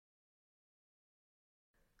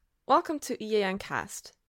Welcome to EAN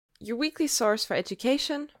Cast, your weekly source for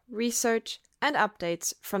education, research, and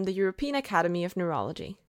updates from the European Academy of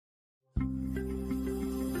Neurology.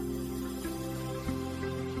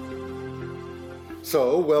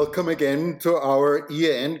 So, welcome again to our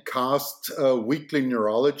EAN Cast Weekly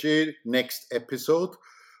Neurology next episode.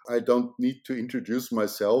 I don't need to introduce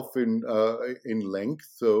myself in length.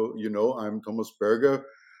 So, I'm Thomas Berger,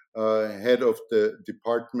 head of the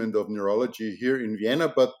Department of Neurology here in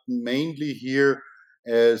Vienna, but mainly here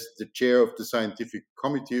as the chair of the Scientific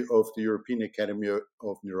Committee of the European Academy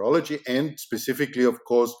of Neurology, and specifically, of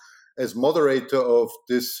course, as moderator of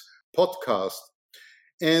this podcast.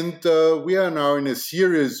 And we are now in a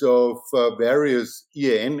series of various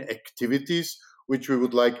EAN activities, which we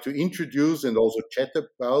would like to introduce and also chat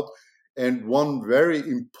about. And one very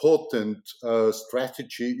important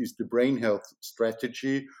strategy is the brain health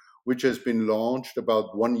strategy, which has been launched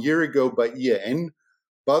about 1 year ago by EAN.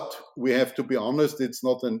 But we have to be honest, it's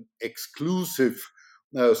not an exclusive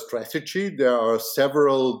strategy. There are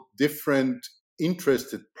several different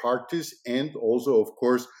interested parties and also, of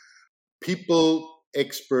course, people,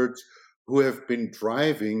 experts who have been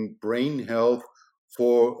driving brain health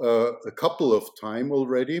for a couple of time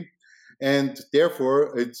already. And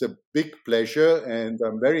therefore, it's a big pleasure, and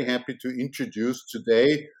I'm very happy to introduce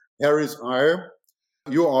today Harris Eyre.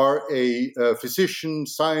 You are a physician,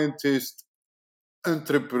 scientist,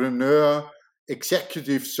 entrepreneur,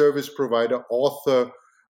 executive service provider, author,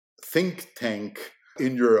 think tank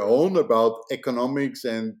in your own about economics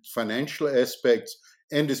and financial aspects,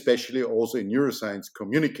 and especially also a neuroscience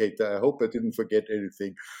communicator. I hope I didn't forget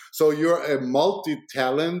anything. So you're a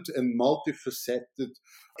multi-talent and multifaceted,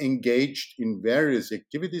 engaged in various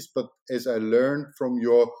activities, but as I learned from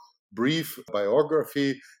your brief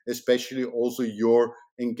biography, especially also your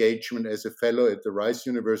engagement as a fellow at the Rice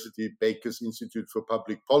University Baker's Institute for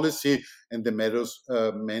Public Policy and the Meadows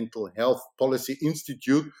Mental Health Policy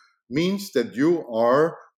Institute, means that you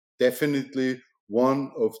are definitely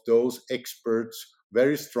one of those experts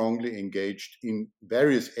very strongly engaged in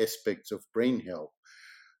various aspects of brain health.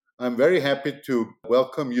 I'm very happy to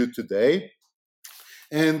welcome you today.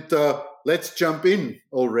 And let's jump in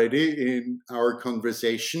already in our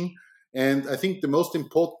conversation. And I think the most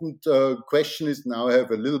important question is, now I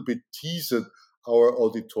have a little bit teased our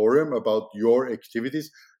auditorium about your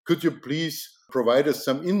activities. Could you please provide us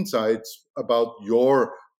some insights about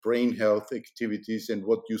your brain health activities and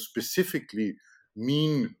what you specifically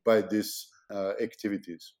mean by these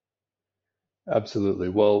activities? Absolutely.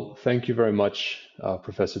 Well, thank you very much,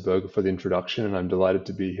 Professor Berger, for the introduction, and I'm delighted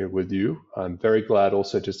to be here with you. I'm very glad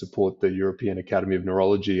also to support the European Academy of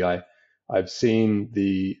Neurology. I've seen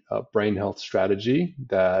the brain health strategy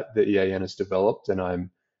that the EAN has developed, and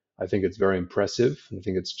I think it's very impressive. I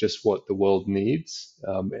think it's just what the world needs,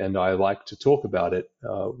 and I like to talk about it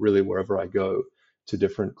really wherever I go, to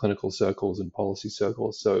different clinical circles and policy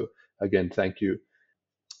circles. So again, thank you.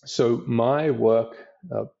 So my work,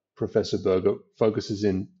 Professor Berger, focuses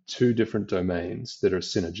in two different domains that are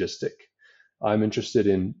synergistic. I'm interested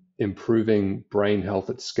in improving brain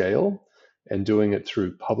health at scale and doing it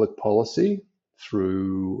through public policy,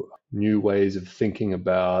 through new ways of thinking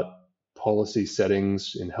about policy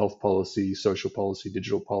settings in health policy, social policy,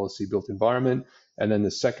 digital policy, built environment. And then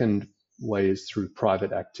the second way is through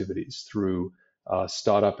private activities, through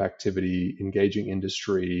startup activity, engaging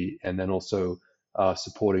industry, and then also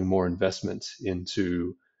supporting more investment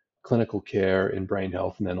into clinical care in brain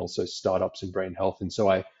health, and then also startups in brain health. And so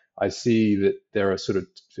I see that there are sort of,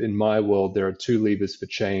 in my world, there are two levers for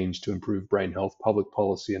change to improve brain health: public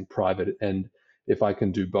policy and private. And if I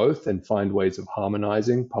can do both and find ways of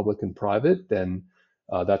harmonizing public and private, then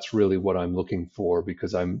that's really what I'm looking for,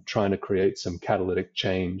 because I'm trying to create some catalytic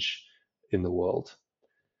change in the world.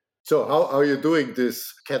 So how are you doing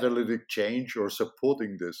this catalytic change or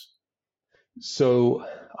supporting this? So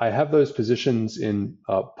I have those positions in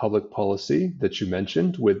public policy that you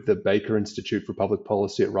mentioned with the Baker Institute for Public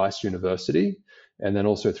Policy at Rice University, and then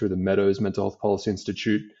also through the Meadows Mental Health Policy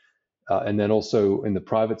Institute. And then also in the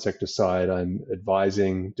private sector side, I'm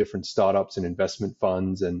advising different startups and investment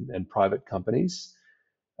funds and private companies.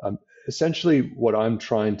 Essentially, what I'm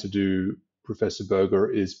trying to do, Professor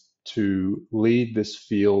Berger, is to lead this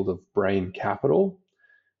field of brain capital,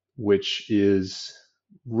 which is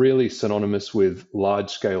really synonymous with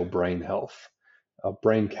large-scale brain health.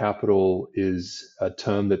 Brain capital is a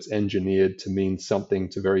term that's engineered to mean something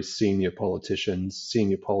to very senior politicians,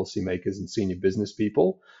 senior policymakers, and senior business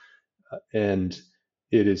people. And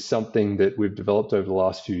it is something that we've developed over the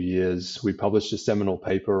last few years. We published a seminal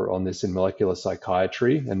paper on this in molecular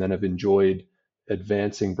psychiatry, and then have enjoyed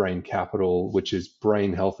advancing brain capital, which is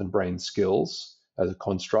brain health and brain skills as a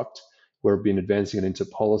construct. We've been advancing it into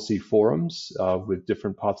policy forums with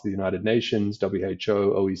different parts of the United Nations,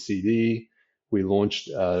 WHO, OECD. We launched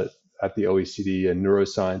at the OECD a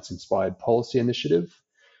neuroscience-inspired policy initiative.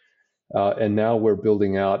 And now we're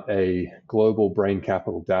building out a global brain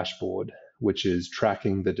capital dashboard, which is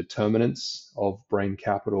tracking the determinants of brain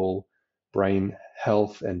capital, brain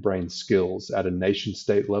health, and brain skills at a nation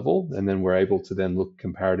state level. And then we're able to then look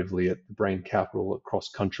comparatively at the brain capital across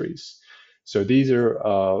countries. So these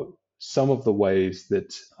are some of the ways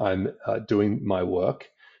that I'm doing my work.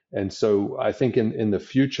 And so I think in the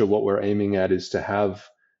future, what we're aiming at is to have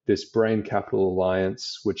this brain capital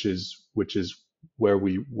alliance, which is where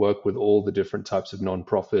we work with all the different types of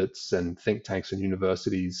nonprofits and think tanks and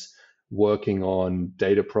universities working on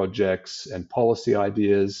data projects and policy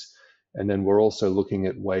ideas. And then we're also looking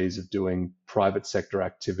at ways of doing private sector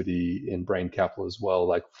activity in brain capital as well,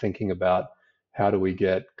 like thinking about how do we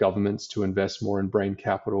get governments to invest more in brain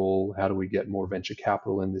capital? How do we get more venture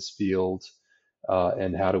capital in this field?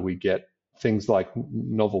 And how do we get things like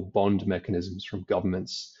novel bond mechanisms from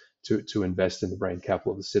governments to invest in the brain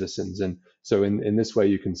capital of the citizens? And so in this way,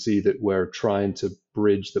 you can see that we're trying to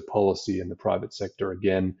bridge the policy and the private sector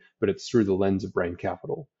again, but it's through the lens of brain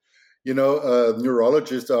capital. You know,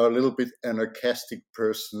 neurologists are a little bit anarchistic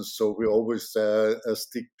persons, so we always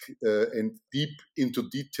stick deep into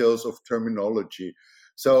details of terminology.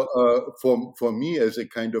 So for me, as a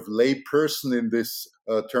kind of lay person in this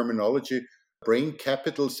terminology, brain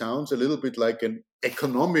capital sounds a little bit like an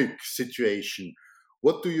economic situation.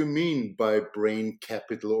 What do you mean by brain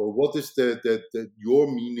capital, or what is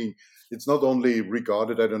your meaning? It's not only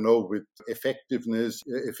regarded, I don't know, with effectiveness,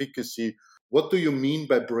 efficacy. What do you mean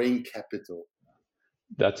by brain capital?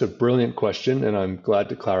 That's a brilliant question, and I'm glad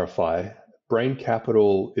to clarify. Brain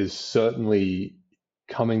capital is certainly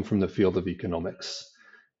coming from the field of economics,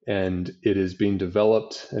 and it has been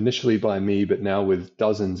developed initially by me, but now with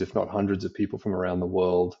dozens, if not hundreds of people from around the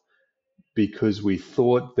world, because we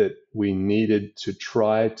thought that we needed to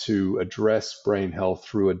try to address brain health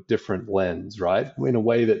through a different lens, right? In a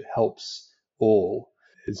way that helps all.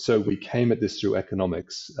 And so we came at this through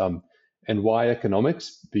economics. And why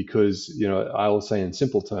economics? Because, you know, I will say in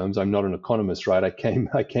simple terms, I'm not an economist, right? I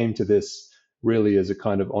came to this really as a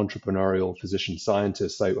kind of entrepreneurial physician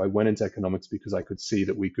scientist. I went into economics because I could see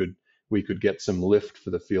that we could get some lift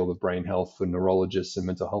for the field of brain health for neurologists and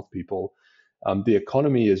mental health people. The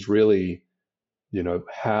economy is really, you know,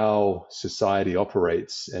 how society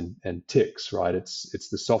operates and ticks, right? It's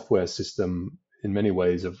the software system in many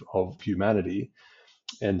ways of humanity.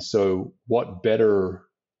 And so what better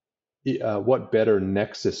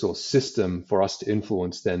nexus or system for us to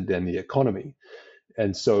influence than the economy?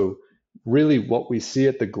 And so really what we see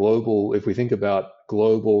at the global, if we think about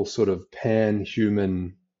global sort of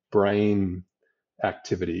pan-human brain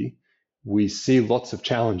activity, we see lots of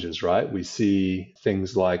challenges, right? We see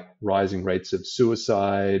things like rising rates of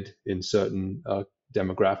suicide in certain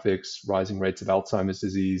demographics, rising rates of Alzheimer's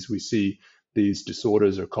disease. We see these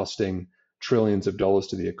disorders are costing trillions of dollars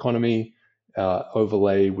to the economy.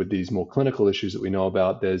 Overlay with these more clinical issues that we know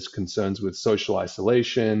about, there's concerns with social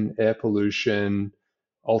isolation, air pollution,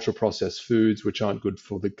 ultra-processed foods, which aren't good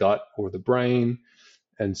for the gut or the brain.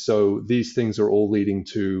 And so these things are all leading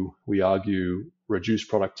to, we argue, reduced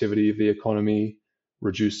productivity of the economy,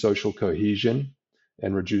 reduced social cohesion,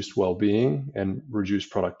 and reduced well-being, and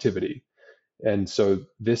reduced productivity. And so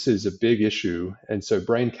this is a big issue. And so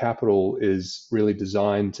brain capital is really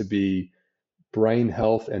designed to be brain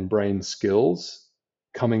health and brain skills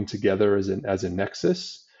coming together as a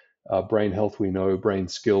nexus. Brain health, we know, brain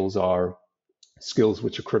skills are skills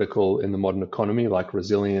which are critical in the modern economy, like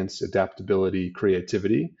resilience, adaptability,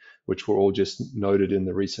 creativity, which were all just noted in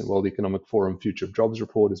the recent World Economic Forum Future of Jobs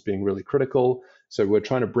report as being really critical. So we're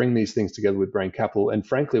trying to bring these things together with brain capital. And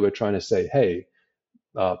frankly, we're trying to say, hey,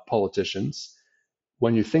 politicians,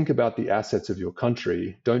 when you think about the assets of your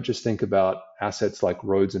country, don't just think about assets like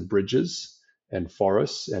roads and bridges and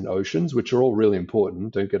forests and oceans, which are all really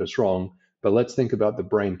important, don't get us wrong, but let's think about the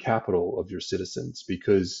brain capital of your citizens,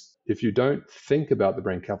 because if you don't think about the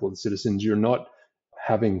brain capital of the citizens, you're not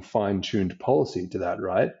having fine-tuned policy to that,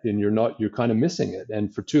 right? And you're kind of missing it.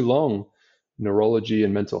 And for too long, neurology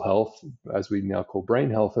and mental health, as we now call brain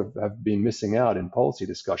health, have been missing out in policy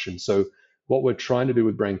discussion. So what we're trying to do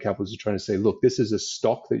with brain capital is we're trying to say, look, this is a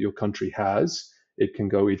stock that your country has. It can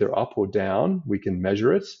go either up or down. We can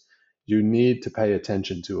measure it. You need to pay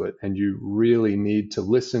attention to it. And you really need to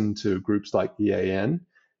listen to groups like EAN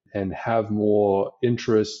and have more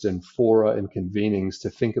interest and fora and convenings to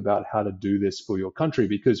think about how to do this for your country.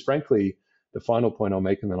 Because frankly, the final point I'll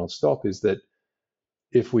make, and then I'll stop, is that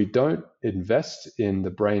if we don't invest in the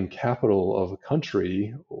brain capital of a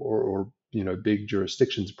country or big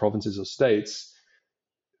jurisdictions, provinces or states,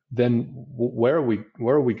 then where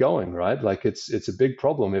are we going, right? Like it's a big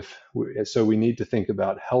problem. So we need to think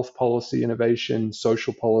about health policy innovation,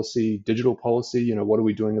 social policy, digital policy. What are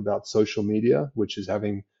we doing about social media, which is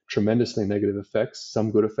having tremendously negative effects,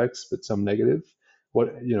 some good effects, but some negative,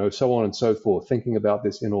 so on and so forth, thinking about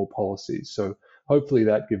this in all policies. So hopefully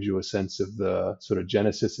that gives you a sense of the sort of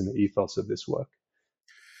genesis and the ethos of this work.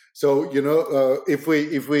 So,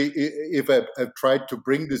 if I've tried to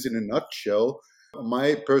bring this in a nutshell,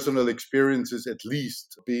 my personal experiences, at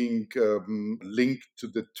least being linked to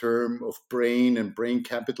the term of brain and brain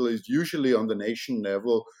capital, is usually on the nation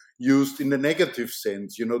level used in the negative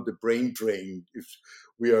sense, the brain drain. If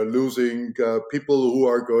we are losing people who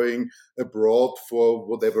are going abroad for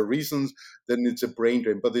whatever reasons, then it's a brain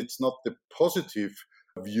drain. But it's not the positive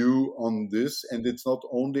view on this. And it's not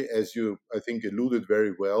only, as you, I think, alluded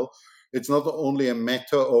very well, it's not only a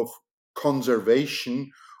matter of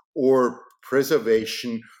conservation or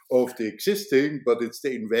preservation of the existing, but it's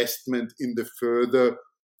the investment in the further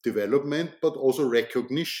development, but also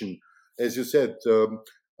recognition. As you said,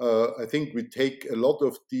 I think we take a lot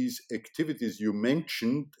of these activities you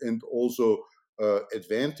mentioned and also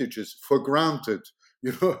advantages for granted.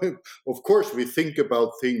 Of course, we think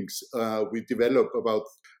about things, we develop about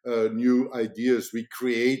new ideas, we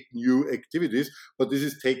create new activities, but this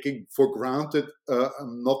is taken for granted,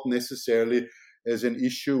 not necessarily as an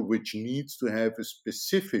issue which needs to have a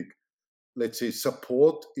specific, let's say,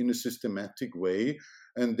 support in a systematic way.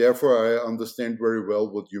 And therefore, I understand very well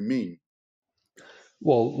what you mean.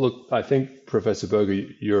 Well, look, I think, Professor Berger,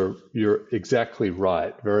 you're exactly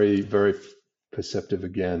right. Very, very perceptive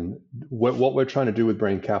again. What we're trying to do with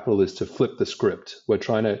brain capital is to flip the script. We're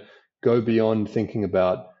trying to go beyond thinking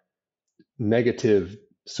about negative,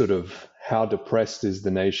 sort of how depressed is the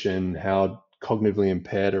nation, how cognitively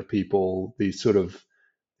impaired are people, these sort of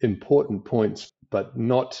important points, but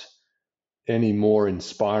not any more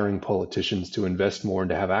inspiring politicians to invest more and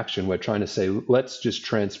to have action. We're trying to say, let's just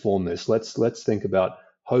transform this. Let's think about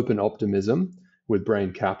hope and optimism with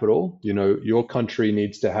brain capital. Your country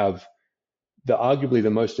needs to have arguably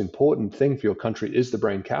the most important thing for your country is the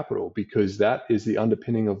brain capital, because that is the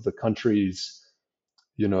underpinning of the country's,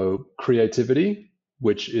 creativity,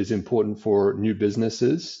 which is important for new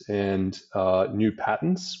businesses and new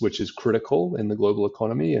patents, which is critical in the global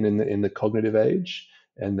economy and in the cognitive age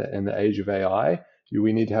and the age of AI.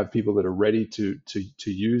 We need to have people that are ready to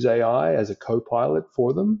use AI as a co-pilot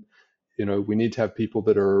for them. We need to have people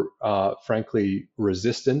that are frankly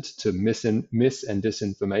resistant to mis and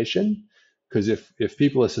disinformation. Because if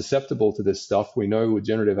people are susceptible to this stuff, we know with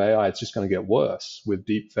generative AI, it's just going to get worse with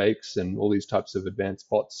deep fakes and all these types of advanced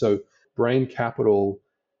bots. So brain capital,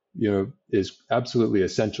 is absolutely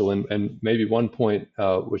essential. And maybe one point,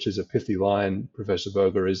 which is a pithy line, Professor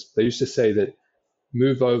Berger, is they used to say that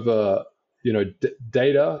move over,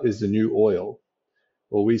 data is the new oil.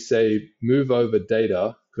 Well, we say move over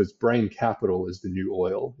data because brain capital is the new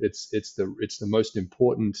oil. It's the most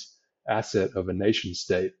important asset of a nation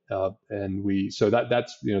state,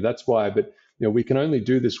 that's why. But we can only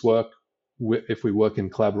do this work if we work in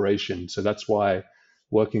collaboration. So that's why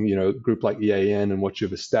working, a group like EAN and what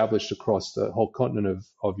you've established across the whole continent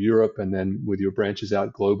of Europe, and then with your branches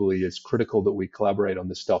out globally, is critical that we collaborate on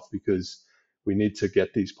this stuff, because we need to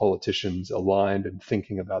get these politicians aligned and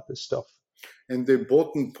thinking about this stuff. And the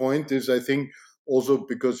important point is, I think, also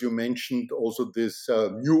because you mentioned also this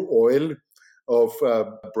new oil of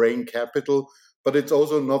brain capital, but it's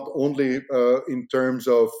also not only in terms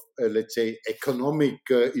of, let's say, economic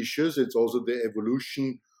issues, it's also the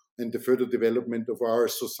evolution and the further development of our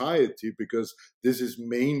society, because this is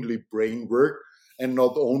mainly brain work and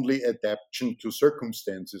not only adaptation to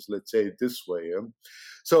circumstances, let's say it this way.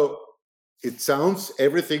 So it sounds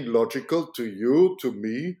everything logical to you, to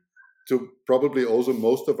me, to probably also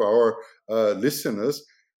most of our listeners.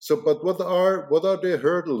 So, but what are the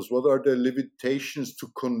hurdles? What are the limitations to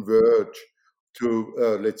converge,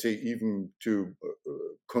 to let's say even to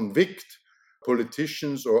convict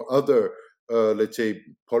politicians or other let's say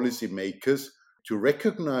policymakers to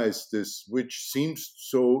recognize this, which seems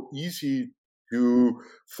so easy to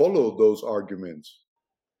follow those arguments?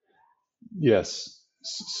 Yes.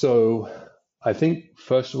 So I think,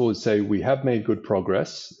 first of all, say we have made good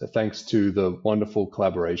progress thanks to the wonderful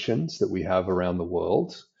collaborations that we have around the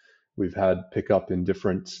world. We've had pickup in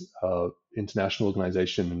different international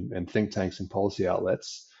organizations and think tanks and policy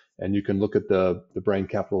outlets. And you can look at the Brain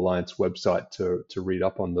Capital Alliance website to read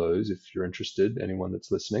up on those if you're interested, anyone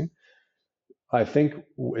that's listening. I think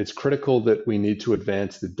it's critical that we need to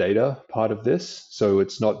advance the data part of this. So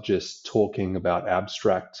it's not just talking about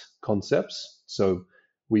abstract concepts. So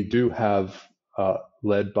we do have,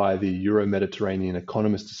 led by the Euro-Mediterranean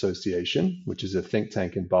Economist Association, which is a think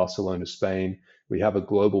tank in Barcelona, Spain, we have a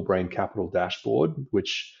global brain capital dashboard,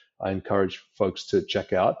 which I encourage folks to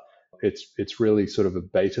check out. It's really sort of a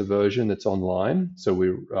beta version that's online. So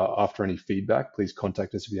we, after any feedback, please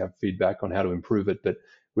contact us if you have feedback on how to improve it. But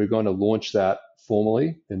we're going to launch that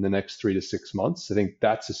formally in the next 3 to 6 months. I think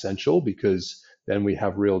that's essential because then we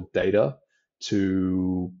have real data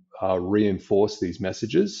to reinforce these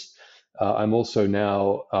messages. I'm also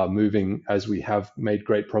now moving, as we have made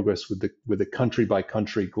great progress with the country by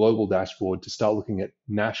country global dashboard, to start looking at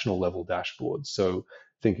national level dashboards. So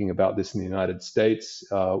thinking about this in the United States,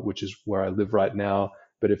 which is where I live right now.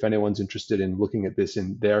 But if anyone's interested in looking at this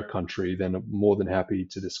in their country, then I'm more than happy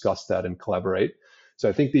to discuss that and collaborate. So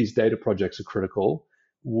I think these data projects are critical.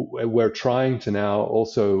 We're trying to now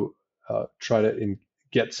also try to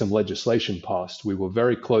get some legislation passed. We were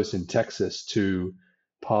very close in Texas to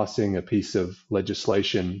passing a piece of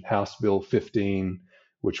legislation, House Bill 15,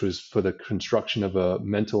 which was for the construction of a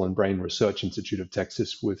mental and brain research institute of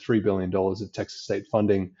Texas with $3 billion of Texas state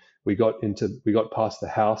funding. We got past the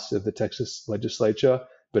House of the Texas legislature,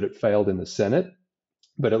 but it failed in the Senate.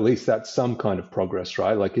 But at least that's some kind of progress,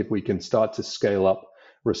 right? Like if we can start to scale up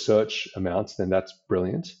research amounts, then that's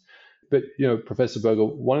brilliant. But, Professor Berger,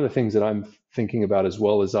 one of the things that I'm thinking about as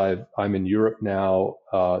well is I'm in Europe now,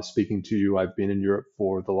 speaking to you. I've been in Europe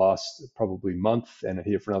for the last probably month and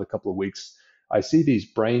here for another couple of weeks. I see these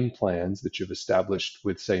brain plans that you've established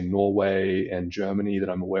with, say, Norway and Germany that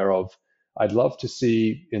I'm aware of. I'd love to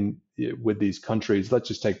see with these countries, let's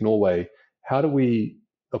just take Norway, how do we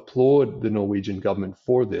applaud the Norwegian government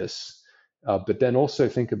for this, but then also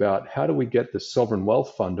think about how do we get the Sovereign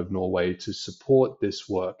Wealth Fund of Norway to support this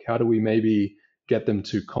work? How do we maybe get them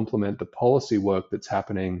to complement the policy work that's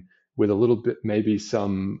happening with a little bit, maybe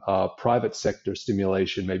some private sector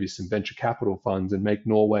stimulation, maybe some venture capital funds, and make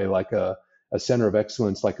Norway like a center of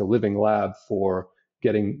excellence, like a living lab for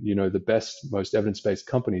getting, the best, most evidence-based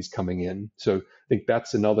companies coming in. So I think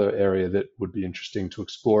that's another area that would be interesting to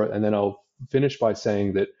explore. And then I'll finish by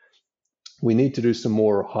saying that we need to do some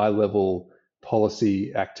more high-level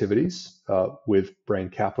policy activities with brain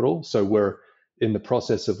capital. So we're in the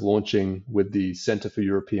process of launching with the Center for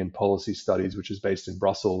European Policy Studies, which is based in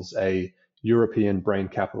Brussels, a European Brain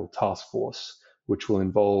Capital Task Force, which will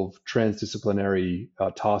involve transdisciplinary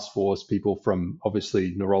task force, people from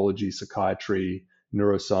obviously neurology, psychiatry,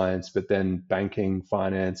 neuroscience, but then banking,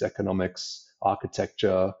 finance, economics,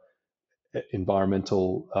 architecture,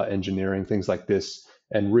 environmental engineering, things like this,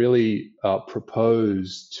 and really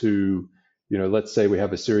propose to, let's say we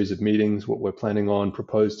have a series of meetings, what we're planning on,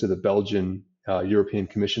 propose to the Belgian European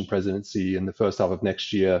Commission presidency in the first half of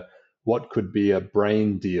next year, what could be a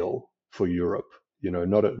brain deal for Europe?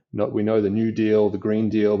 Not we know the New Deal, the Green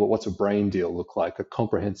Deal, but what's a brain deal look like? A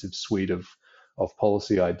comprehensive suite of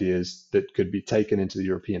policy ideas that could be taken into the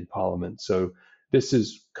European Parliament. So this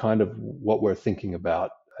is kind of what we're thinking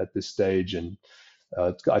about at this stage, and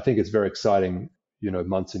I think it's very exciting,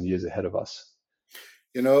 months and years ahead of us.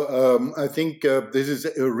 I think this is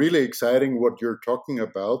really exciting what you're talking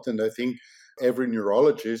about, and I think every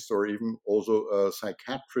neurologist or even also a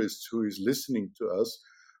psychiatrist who is listening to us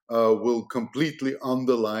will completely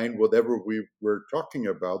underline whatever we were talking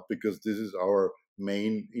about, because this is our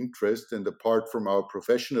main interest, and apart from our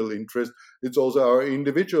professional interest, it's also our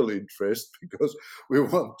individual interest, because we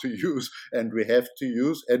want to use, and we have to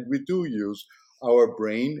use, and we do use our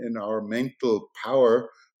brain and our mental power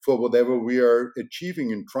for whatever we are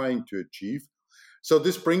achieving and trying to achieve. So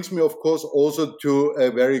this brings me, of course, also to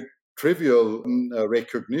a very trivial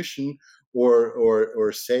recognition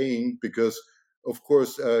or saying, because of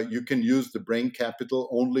course you can use the brain capital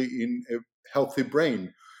only in a healthy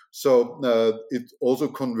brain. So it also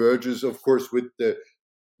converges, of course, with the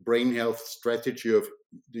brain health strategy of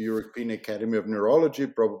the European Academy of Neurology,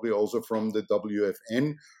 probably also from the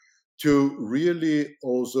WFN, to really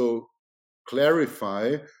also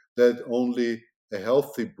clarify that only a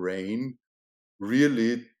healthy brain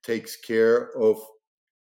really takes care of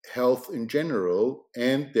health in general,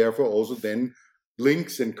 and therefore also then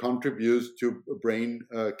links and contributes to brain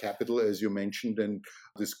capital, as you mentioned and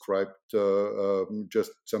described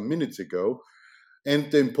just some minutes ago.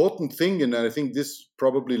 And the important thing, and I think this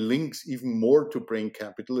probably links even more to brain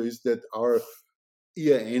capital, is that our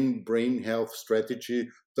ERN brain health strategy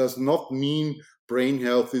does not mean brain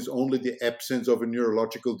health is only the absence of a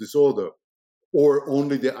neurological disorder or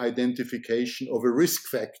only the identification of a risk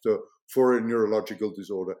factor for a neurological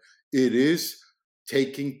disorder. It is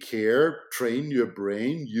taking care, train your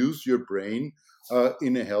brain, use your brain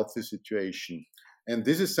in a healthy situation. And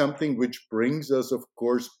this is something which brings us, of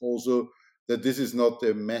course, also that this is not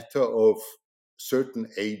a matter of certain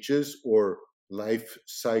ages or life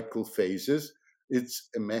cycle phases. It's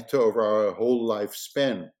a matter of our whole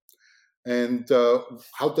lifespan. And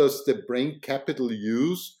how does the brain capital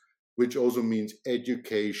use, which also means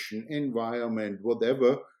education, environment,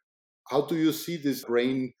 whatever, how do you see this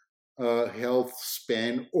brain health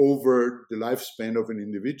span over the lifespan of an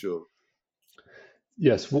individual?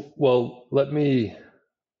 Yes, well, let me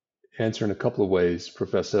answer in a couple of ways,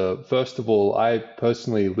 Professor. First of all, I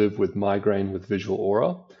personally live with migraine with visual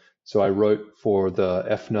aura. So I wrote for the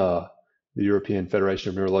EFNA, the European Federation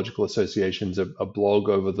of Neurological Associations, a blog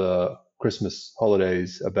over the Christmas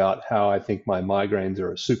holidays about how I think my migraines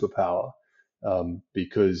are a superpower,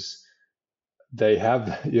 because they have,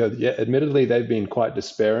 admittedly, they've been quite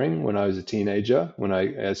despairing when I was a teenager, when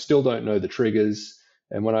I still don't know the triggers.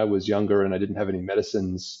 And when I was younger and I didn't have any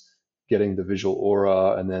medicines, getting the visual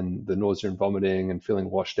aura and then the nausea and vomiting and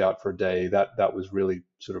feeling washed out for a day, that was really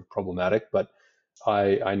sort of problematic. But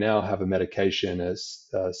I now have a medication, a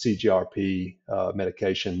CGRP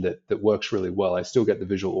medication that works really well. I still get the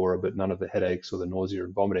visual aura, but none of the headaches or the nausea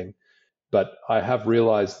and vomiting. But I have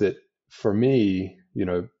realized that for me,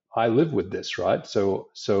 I live with this, right? So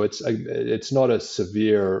it's not a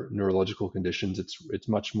severe neurological conditions. It's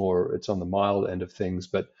much more, it's on the mild end of things.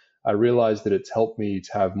 But I realize that it's helped me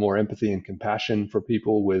to have more empathy and compassion for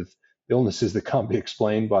people with illnesses that can't be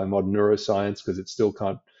explained by modern neuroscience, because it still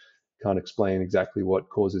can't explain exactly what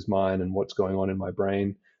causes mine and what's going on in my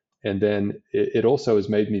brain. And then it also has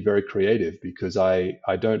made me very creative, because I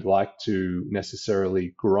don't like to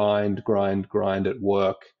necessarily grind at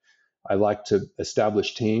work. I like to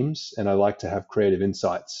establish teams, and I like to have creative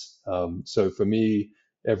insights. So for me,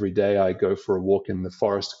 every day I go for a walk in the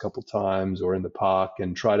forest a couple times or in the park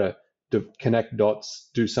and try to connect dots,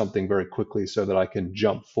 do something very quickly so that I can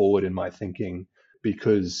jump forward in my thinking,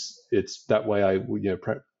 because it's that way I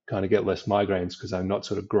kind of get less migraines, because I'm not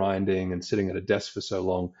sort of grinding and sitting at a desk for so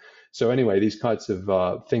long. So anyway, these kinds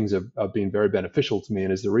of things have been very beneficial to me,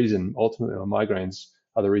 and is the reason ultimately my migraines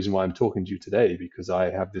are the reason why I'm talking to you today, because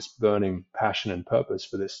I have this burning passion and purpose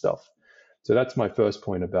for this stuff. So that's my first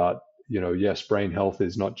point about, yes, brain health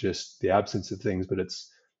is not just the absence of things, but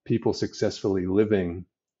it's people successfully living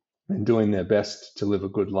and doing their best to live a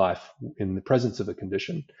good life in the presence of a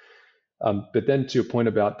condition. But then to your point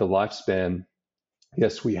about the lifespan,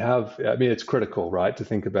 yes, we have, it's critical, right, to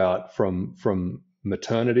think about from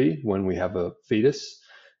maternity when we have a fetus.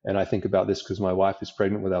 And I think about this because my wife is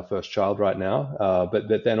pregnant with our first child right now, but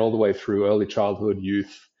then all the way through early childhood,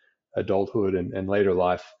 youth, adulthood, and later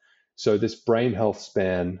life. So this brain health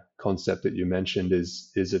span concept that you mentioned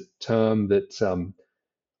is a term that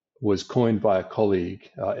was coined by a colleague,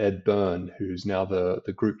 Ed Byrne, who's now the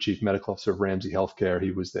Group Chief Medical Officer of Ramsay Healthcare. He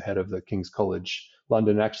was the head of the King's College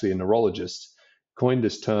London, actually a neurologist, coined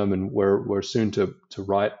this term, and we're soon to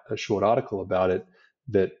write a short article about it,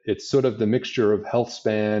 that it's sort of the mixture of health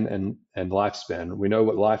span and lifespan. We know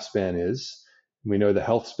what lifespan is. We know the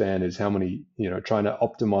health span is how many, trying to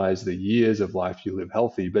optimize the years of life you live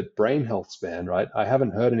healthy, but brain health span, right? I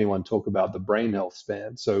haven't heard anyone talk about the brain health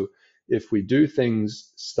span. So if we do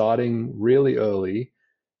things starting really early,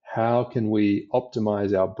 how can we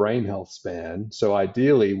optimize our brain health span? So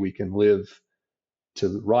ideally we can live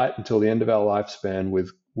to right until the end of our lifespan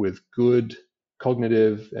with good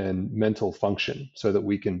cognitive and mental function, so that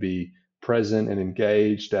we can be present and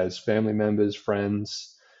engaged as family members,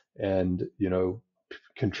 friends, and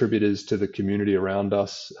contributors to the community around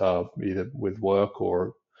us, either with work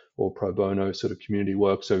or pro bono sort of community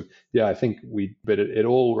work. So yeah, I think but it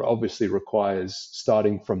all obviously requires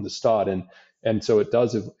starting from the start, and so it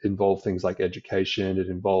does involve things like education. It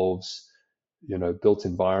involves built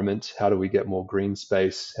environment. How do we get more green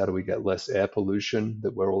space? How do we get less air pollution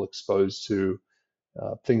that we're all exposed to?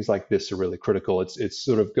 Things like this are really critical. It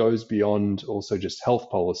sort of goes beyond also just health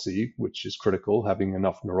policy, which is critical, having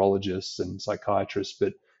enough neurologists and psychiatrists,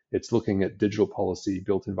 but it's looking at digital policy,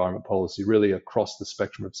 built environment policy, really across the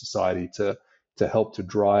spectrum of society to help to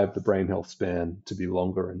drive the brain health span to be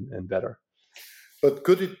longer and better. But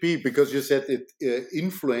could it be, because you said it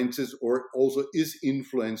influences or also is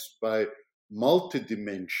influenced by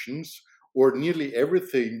multi-dimensions, or nearly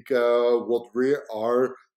everything what we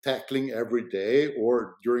are tackling every day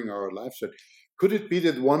or during our lifetime? Could it be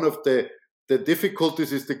that one of the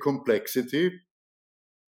difficulties is the complexity?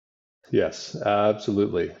 Yes,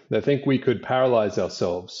 absolutely. I think we could paralyze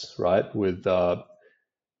ourselves, right, with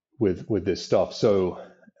this stuff. So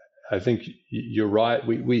I think you're right.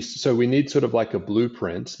 So we need sort of like a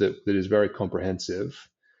blueprint that is very comprehensive,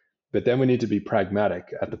 but then we need to be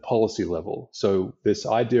pragmatic at the policy level. So this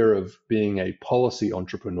idea of being a policy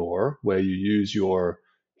entrepreneur, where you use your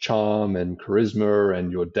charm and charisma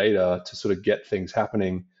and your data to sort of get things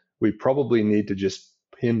happening, we probably need to just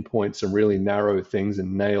pinpoint some really narrow things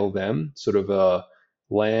and nail them, sort of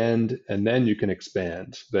land, and then you can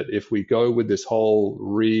expand. But if we go with this whole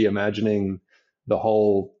reimagining the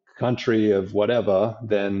whole country of whatever,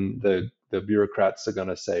 then the bureaucrats are going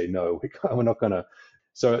to say, no, we're not going to.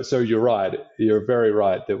 So you're right. You're very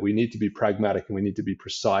right that we need to be pragmatic and we need to be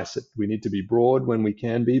precise. We need to be broad when we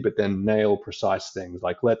can be, but then nail precise things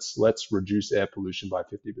like let's reduce air pollution by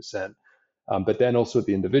 50%. But then also at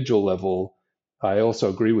the individual level, I also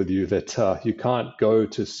agree with you that you can't go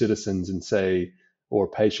to citizens and say, or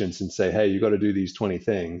patients and say, hey, you got to do these 20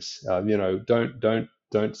 things.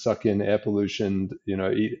 Don't suck in air pollution.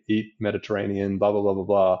 Eat Mediterranean. Blah blah blah blah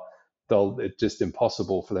blah. It's just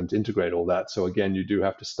impossible for them to integrate all that. So again, you do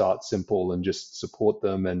have to start simple and just support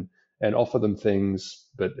them and offer them things,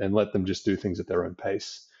 and let them just do things at their own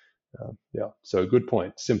pace. So good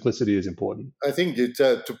point. Simplicity is important. I think it's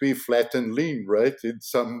to be flat and lean, right?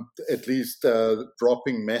 It's at least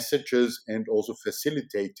dropping messages and also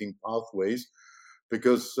facilitating pathways,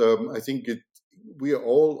 because I think we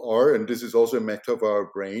all are, and this is also a matter of our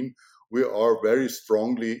brain, we are very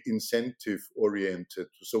strongly incentive oriented.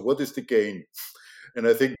 So what is the gain? And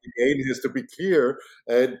I think the gain has to be clear.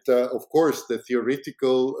 And of course, the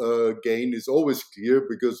theoretical gain is always clear,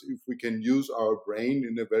 because if we can use our brain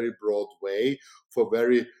in a very broad way for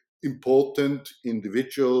very important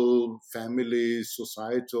individual, family,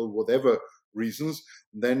 societal, whatever reasons,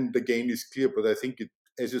 then the gain is clear. But I think,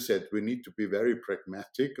 as you said, we need to be very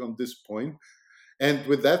pragmatic on this point. And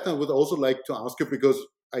with that, I would also like to ask you, because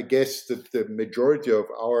I guess that the majority of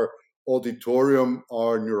our auditorium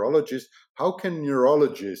are neurologists. How can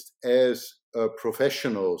neurologists, as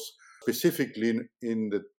professionals, specifically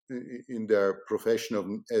in their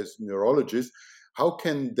profession as neurologists, how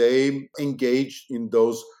can they engage in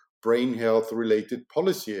those brain health related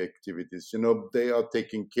policy activities? They are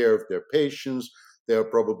taking care of their patients. They are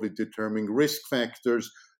probably determining risk factors.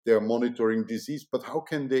 They are monitoring disease. But how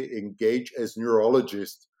can they engage as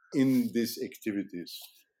neurologists in these activities?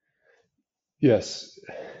 Yes.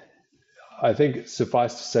 I think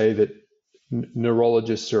suffice to say that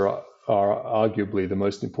neurologists are arguably the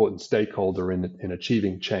most important stakeholder in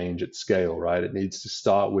achieving change at scale, right? It needs to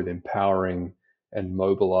start with empowering and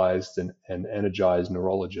mobilized and energized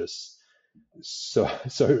neurologists. So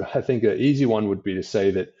I think an easy one would be to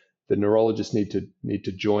say that the neurologists need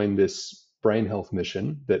to join this brain health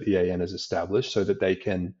mission that EAN has established, so that they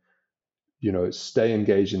can stay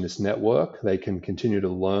engaged in this network. They can continue to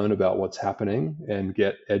learn about what's happening and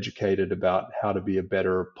get educated about how to be a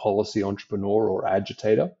better policy entrepreneur or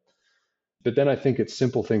agitator. But then I think it's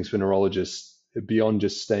simple things for neurologists beyond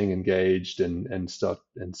just staying engaged and stuff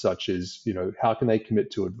and such is, how can they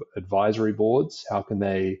commit to advisory boards? How can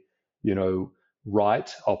they,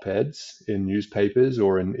 write op-eds in newspapers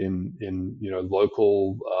or in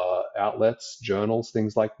local outlets, journals,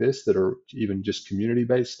 things like this that are even just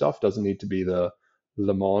community-based stuff. Doesn't need to be the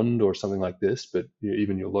Le Monde or something like this, but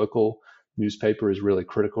even your local newspaper is really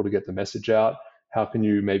critical to get the message out. How can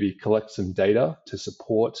you maybe collect some data to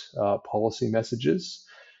support policy messages?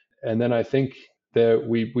 And then I think that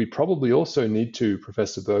we probably also need to,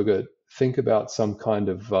 Professor Berger, think about some kind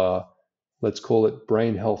of let's call it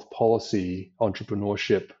brain health policy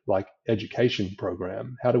entrepreneurship, like education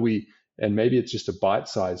program. How do we, and maybe it's just a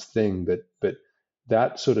bite-sized thing, but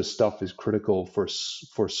that sort of stuff is critical for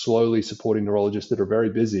slowly supporting neurologists that are very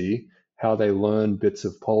busy, how they learn bits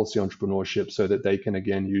of policy entrepreneurship so that they can,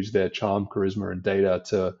 again, use their charm, charisma, and data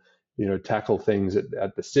to, tackle things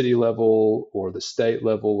at the city level or the state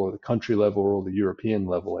level or the country level or the European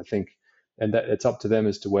level, I think. And that it's up to them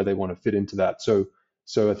as to where they want to fit into that. So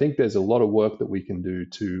I think there's a lot of work that we can do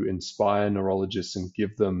to inspire neurologists and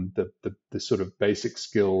give them the sort of basic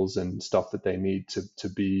skills and stuff that they need to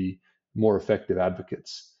be more effective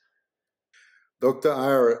advocates. Dr.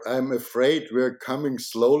 Eyre, I'm afraid we're coming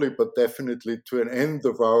slowly but definitely to an end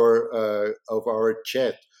of our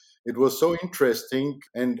chat. It was so interesting,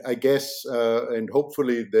 and I guess, and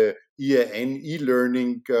hopefully the EAN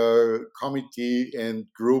e-learning committee and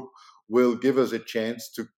group will give us a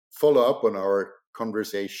chance to follow up on our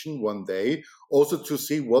conversation one day, also to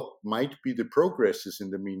see what might be the progresses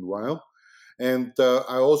in the meanwhile. And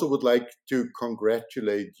I also would like to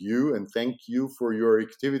congratulate you and thank you for your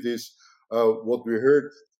activities. What we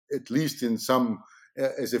heard, at least in some,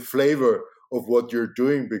 as a flavor of what you're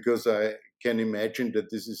doing, because I can imagine that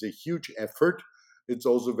this is a huge effort. It's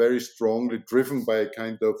also very strongly driven by a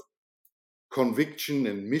kind of conviction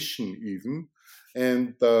and mission even.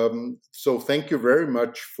 And so thank you very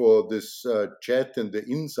much for this chat and the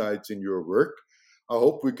insights in your work. I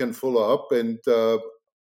hope we can follow up and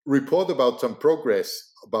report about some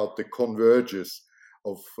progress about the convergence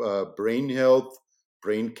of brain health,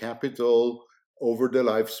 brain capital over the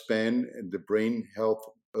lifespan and the brain health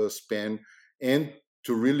span, and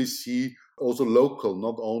to really see also local,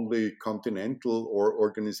 not only continental or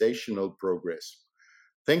organizational progress.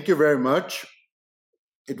 Thank you very much.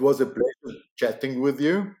 It was a pleasure chatting with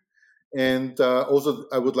you. And also,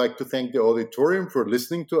 I would like to thank the auditorium for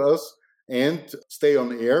listening to us, and stay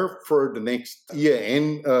on air for the next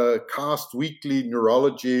EAN Cast Weekly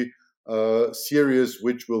Neurology series,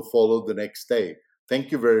 which will follow the next day.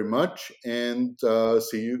 Thank you very much, and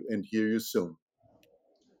see you and hear you soon.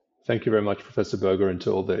 Thank you very much, Professor Berger, and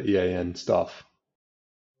to all the EAN staff.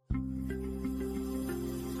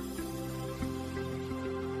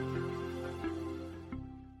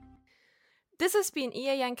 This has been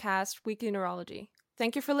EAN Cast Weekly Neurology.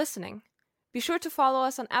 Thank you for listening. Be sure to follow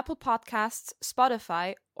us on Apple Podcasts,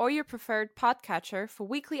 Spotify, or your preferred podcatcher for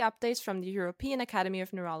weekly updates from the European Academy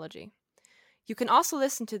of Neurology. You can also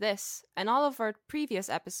listen to this and all of our previous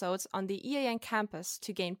episodes on the EAN campus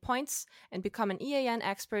to gain points and become an EAN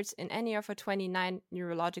expert in any of our 29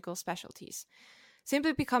 neurological specialties.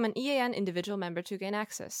 Simply become an EAN individual member to gain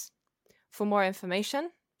access. For more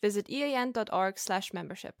information, visit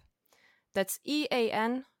ean.org/membership. That's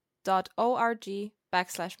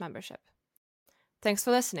ean.org/membership. Thanks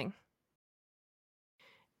for listening.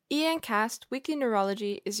 EAN Cast Weekly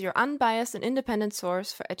Neurology is your unbiased and independent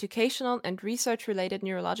source for educational and research-related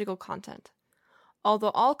neurological content.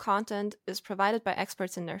 Although all content is provided by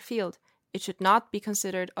experts in their field, it should not be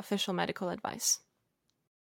considered official medical advice.